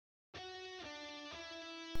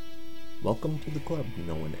Welcome to the club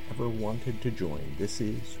no one ever wanted to join. This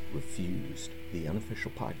is Refused, the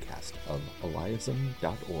unofficial podcast of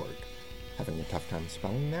Eliasm.org. Having a tough time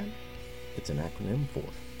spelling that? It's an acronym for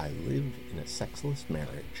I Live in a Sexless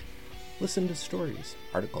Marriage. Listen to stories,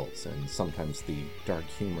 articles, and sometimes the dark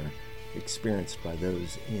humor experienced by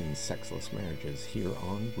those in sexless marriages here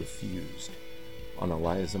on Refused. On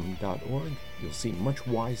Eliasm.org, you'll see much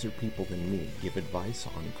wiser people than me give advice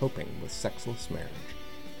on coping with sexless marriage.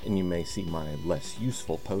 And you may see my less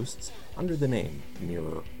useful posts under the name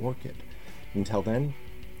MirrorOrchid. Until then,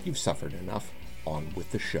 you've suffered enough. On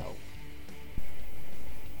with the show.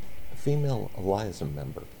 A female Eliasm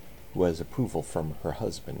member who has approval from her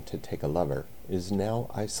husband to take a lover is now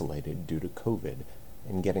isolated due to COVID,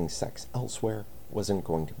 and getting sex elsewhere wasn't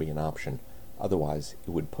going to be an option. Otherwise, it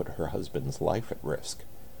would put her husband's life at risk.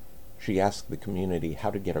 She asked the community how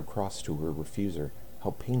to get across to her refuser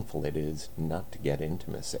how painful it is not to get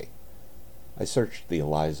intimacy. I searched the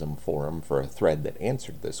Eliasm forum for a thread that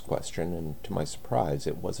answered this question, and to my surprise,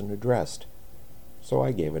 it wasn't addressed. So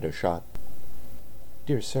I gave it a shot.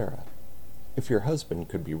 Dear Sarah, if your husband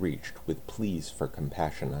could be reached with pleas for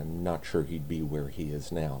compassion, I'm not sure he'd be where he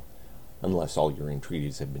is now, unless all your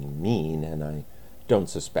entreaties have been mean, and I don't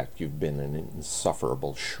suspect you've been an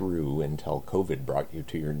insufferable shrew until COVID brought you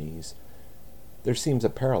to your knees. There seems a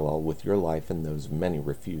parallel with your life and those many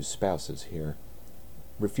refused spouses here.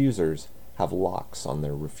 Refusers have locks on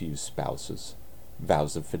their refused spouses,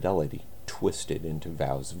 vows of fidelity twisted into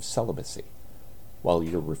vows of celibacy, while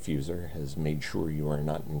your refuser has made sure you are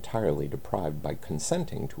not entirely deprived by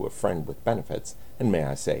consenting to a friend with benefits, and may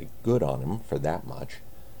I say, good on him for that much.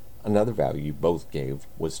 Another vow you both gave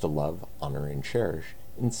was to love, honor, and cherish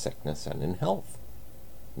in sickness and in health.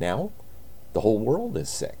 Now, the whole world is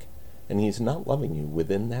sick, and he's not loving you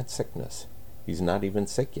within that sickness. He's not even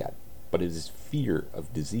sick yet, but his fear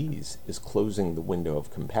of disease is closing the window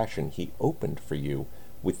of compassion he opened for you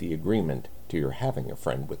with the agreement to your having a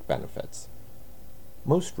friend with benefits.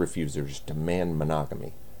 Most refusers demand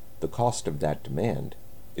monogamy. The cost of that demand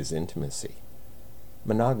is intimacy.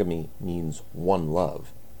 Monogamy means one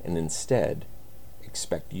love, and instead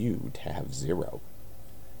expect you to have zero.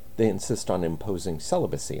 They insist on imposing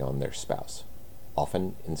celibacy on their spouse.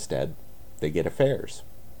 Often, instead, they get affairs,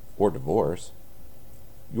 or divorce.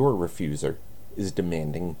 Your refuser is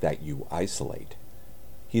demanding that you isolate.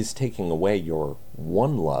 He is taking away your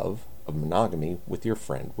one love of monogamy with your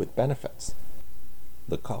friend with benefits.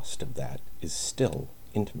 The cost of that is still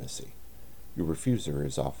intimacy. Your refuser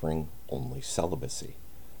is offering only celibacy.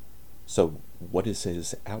 So, what is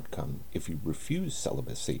his outcome if you refuse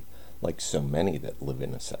celibacy, like so many that live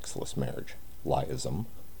in a sexless marriage? Eliasm.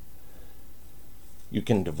 You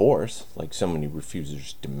can divorce, like so many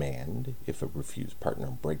refusers demand, if a refused partner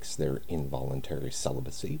breaks their involuntary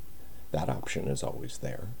celibacy. That option is always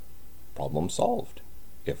there. Problem solved,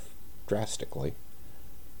 if drastically.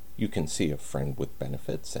 You can see a friend with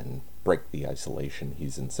benefits and break the isolation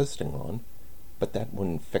he's insisting on, but that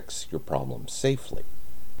wouldn't fix your problem safely.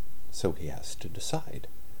 So he has to decide.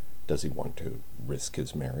 Does he want to risk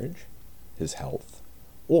his marriage, his health,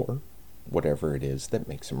 or whatever it is that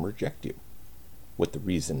makes him reject you? What the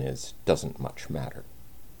reason is doesn't much matter.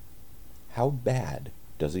 How bad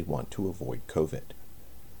does he want to avoid COVID?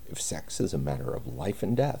 If sex is a matter of life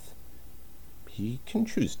and death, he can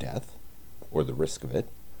choose death, or the risk of it,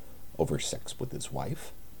 over sex with his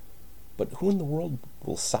wife. But who in the world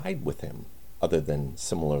will side with him, other than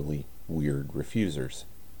similarly weird refusers?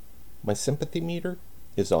 My sympathy meter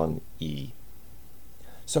is on E.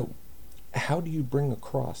 So, how do you bring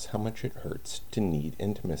across how much it hurts to need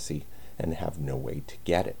intimacy and have no way to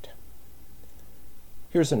get it?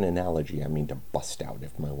 Here's an analogy I mean to bust out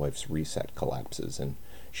if my wife's reset collapses and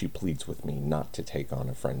she pleads with me not to take on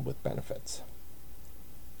a friend with benefits.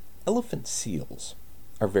 Elephant seals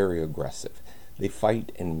are very aggressive. They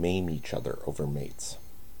fight and maim each other over mates.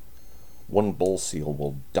 One bull seal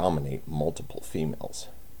will dominate multiple females.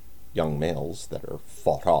 Young males that are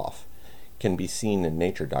fought off can be seen in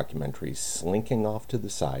nature documentaries slinking off to the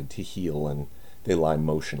side to heal, and they lie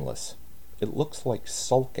motionless. It looks like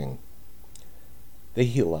sulking. They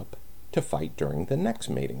heal up to fight during the next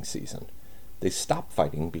mating season. They stop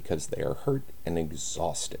fighting because they are hurt and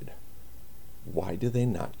exhausted. Why do they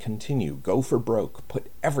not continue? Go for broke.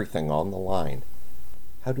 Put everything on the line.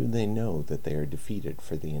 How do they know that they are defeated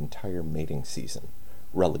for the entire mating season,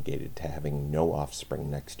 relegated to having no offspring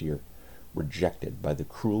next year, rejected by the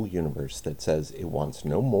cruel universe that says it wants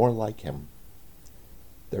no more like him?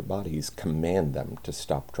 Their bodies command them to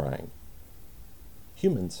stop trying.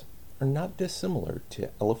 Humans are not dissimilar to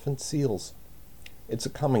elephant seals. It's a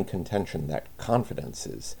common contention that confidence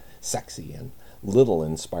is sexy and little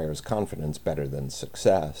inspires confidence better than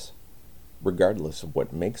success. Regardless of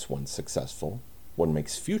what makes one successful, one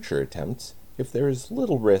makes future attempts if there is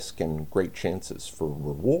little risk and great chances for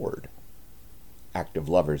reward. Active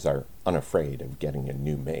lovers are unafraid of getting a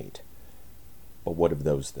new mate. But what of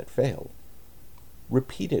those that fail?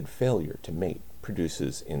 Repeated failure to mate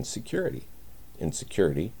produces insecurity.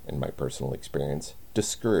 Insecurity, in my personal experience,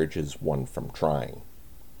 discourages one from trying.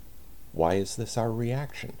 Why is this our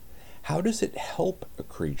reaction? How does it help a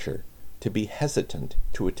creature to be hesitant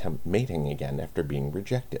to attempt mating again after being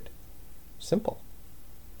rejected? Simple.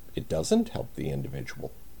 It doesn't help the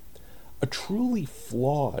individual. A truly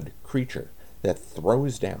flawed creature that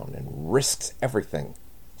throws down and risks everything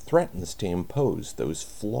threatens to impose those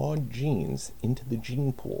flawed genes into the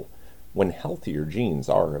gene pool when healthier genes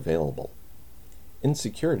are available.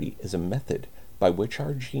 Insecurity is a method by which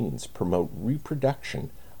our genes promote reproduction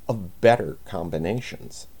of better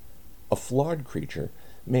combinations. A flawed creature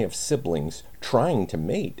may have siblings trying to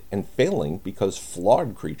mate and failing because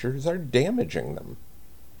flawed creatures are damaging them.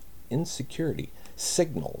 Insecurity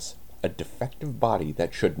signals a defective body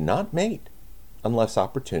that should not mate unless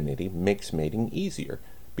opportunity makes mating easier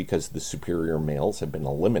because the superior males have been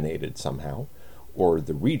eliminated somehow, or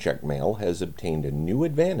the reject male has obtained a new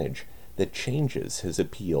advantage that changes his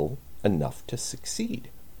appeal enough to succeed.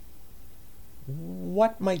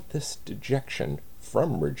 What might this dejection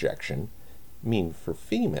from rejection mean for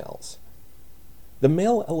females? The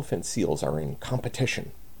male elephant seals are in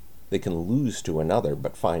competition. They can lose to another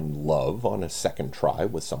but find love on a second try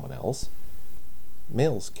with someone else.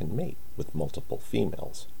 Males can mate with multiple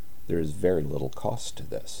females. There is very little cost to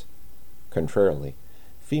this. Contrarily,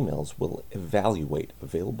 females will evaluate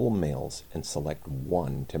available males and select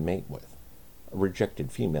one to mate with. A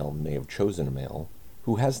rejected female may have chosen a male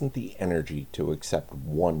who hasn't the energy to accept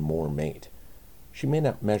one more mate. She may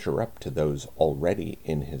not measure up to those already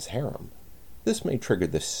in his harem. This may trigger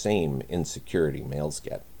the same insecurity males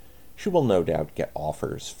get. She will no doubt get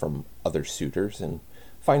offers from other suitors and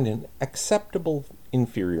find an acceptable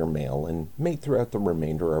inferior male and mate throughout the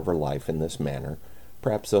remainder of her life in this manner,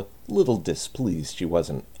 perhaps a little displeased she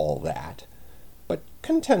wasn't all that, but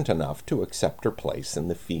content enough to accept her place in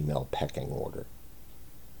the female pecking order.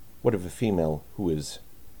 What of a female who is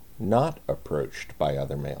not approached by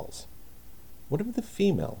other males? What of the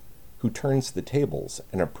female who turns the tables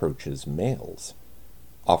and approaches males,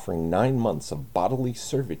 offering 9 months of bodily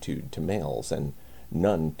servitude to males and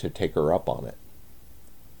none to take her up on it?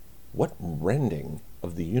 What rending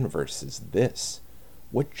of the universe is this?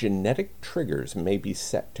 What genetic triggers may be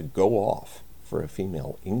set to go off for a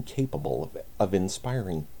female incapable of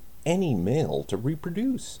inspiring any male to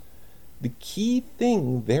reproduce? The key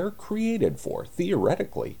thing they're created for,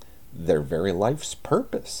 theoretically, their very life's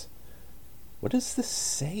purpose. What does this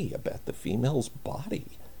say about the female's body?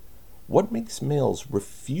 What makes males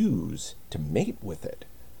refuse to mate with it?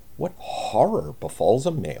 What horror befalls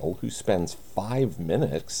a male who spends 5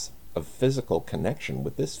 minutes of physical connection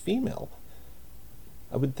with this female?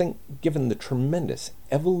 I would think, given the tremendous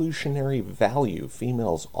evolutionary value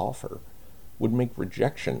females offer, would make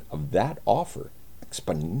rejection of that offer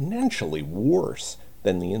exponentially worse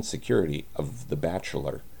than the insecurity of the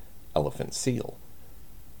bachelor elephant seal.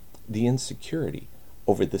 The insecurity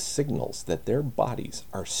over the signals that their bodies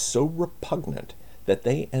are so repugnant that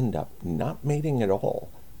they end up not mating at all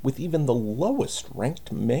with even the lowest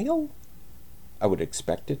ranked male? I would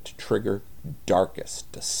expect it to trigger darkest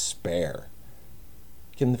despair.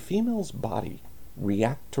 Can the female's body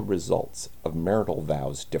react to results of marital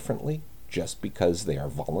vows differently just because they are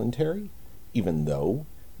voluntary, even though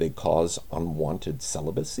they cause unwanted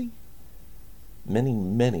celibacy? Many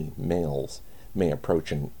males may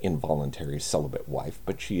approach an involuntary celibate wife,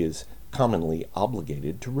 but she is commonly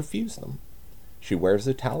obligated to refuse them. She wears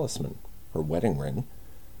a talisman, her wedding ring,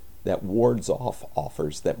 that wards off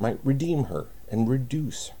offers that might redeem her and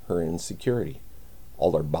reduce her insecurity.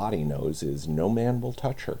 All her body knows is no man will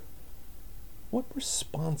touch her. What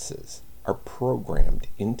responses are programmed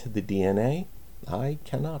into the DNA? I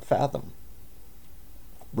cannot fathom.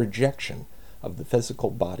 Rejection of the physical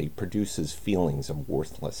body produces feelings of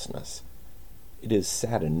worthlessness. It is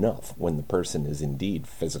sad enough when the person is indeed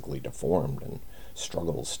physically deformed and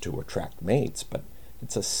struggles to attract mates, but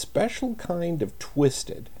it's a special kind of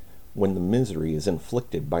twisted when the misery is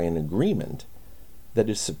inflicted by an agreement that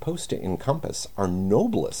is supposed to encompass our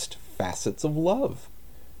noblest facets of love.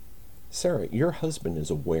 Sarah, your husband is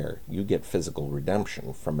aware you get physical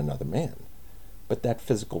redemption from another man, but that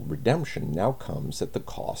physical redemption now comes at the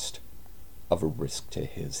cost of a risk to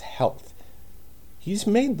his health. He's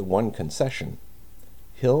made the one concession.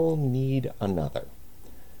 he'll need another.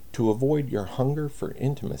 To avoid your hunger for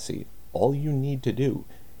intimacy, all you need to do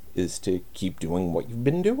is to keep doing what you've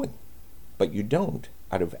been doing. But you don't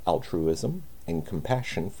out of altruism and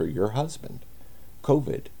compassion for your husband.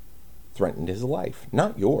 COVID threatened his life,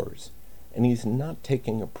 not yours, and he's not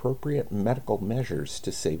taking appropriate medical measures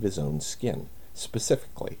to save his own skin,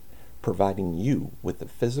 specifically providing you with the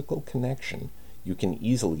physical connection you can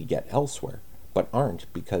easily get elsewhere, but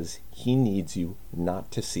aren't because he needs you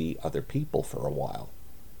not to see other people for a while.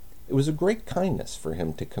 It was a great kindness for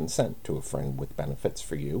him to consent to a friend with benefits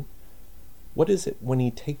for you. What is it when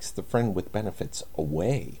he takes the friend with benefits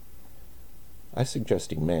away? I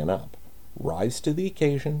suggest you man up, rise to the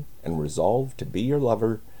occasion, and resolve to be your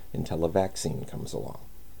lover until a vaccine comes along.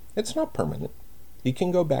 It's not permanent. He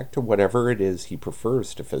can go back to whatever it is he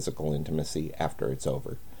prefers to physical intimacy after it's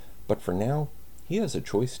over, but for now, he has a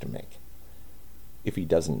choice to make. If he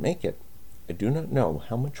doesn't make it, I do not know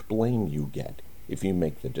how much blame you get if you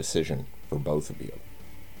make the decision for both of you.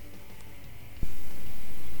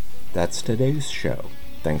 That's today's show.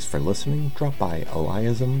 Thanks for listening. Drop by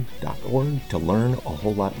eliasm.org to learn a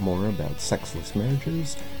whole lot more about sexless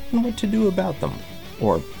marriages and what to do about them.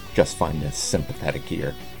 Or just find a sympathetic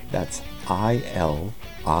ear. That's ILIASM.org.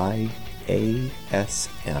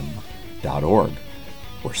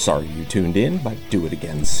 We're sorry you tuned in, but do it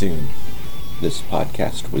again soon. This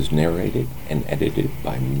podcast was narrated and edited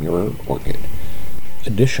by MirrorOrchid.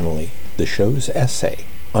 Additionally, the show's essay,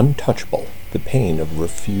 Untouchable, The Pain of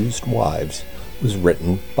Refused Wives, was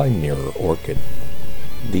written by MirrorOrchid.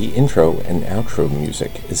 The intro and outro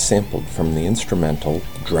music is sampled from the instrumental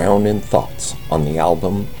Drown in Thoughts on the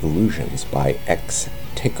album Illusions by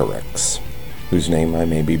X-Takerex, whose name I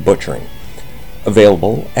may be butchering.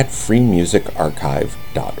 Available at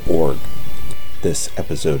freemusicarchive.org. This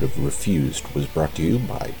episode of Refused was brought to you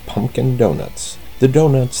by Pumpkin Donuts, the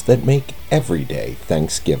donuts that make every day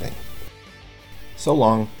Thanksgiving. So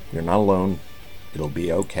long, you're not alone. It'll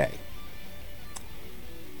be okay.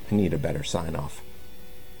 I need a better sign-off.